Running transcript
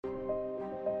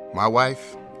My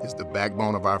wife is the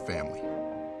backbone of our family.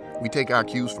 We take our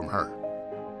cues from her.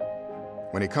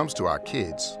 When it comes to our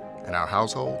kids and our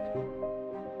household,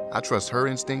 I trust her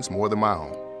instincts more than my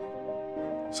own.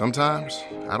 Sometimes,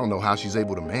 I don't know how she's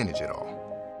able to manage it all,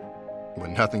 but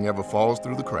nothing ever falls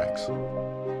through the cracks.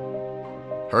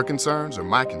 Her concerns are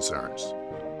my concerns.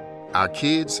 Our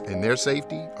kids and their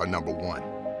safety are number one.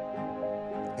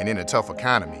 And in a tough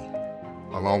economy,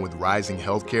 along with rising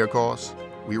healthcare costs,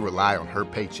 we rely on her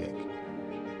paycheck.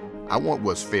 I want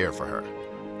what's fair for her,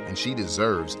 and she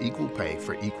deserves equal pay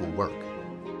for equal work.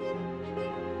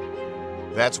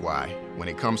 That's why, when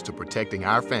it comes to protecting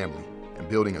our family and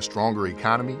building a stronger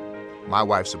economy, my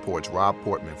wife supports Rob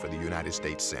Portman for the United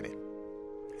States Senate.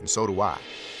 And so do I.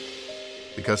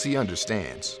 Because he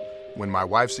understands, when my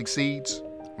wife succeeds,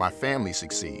 my family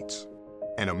succeeds,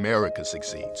 and America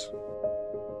succeeds.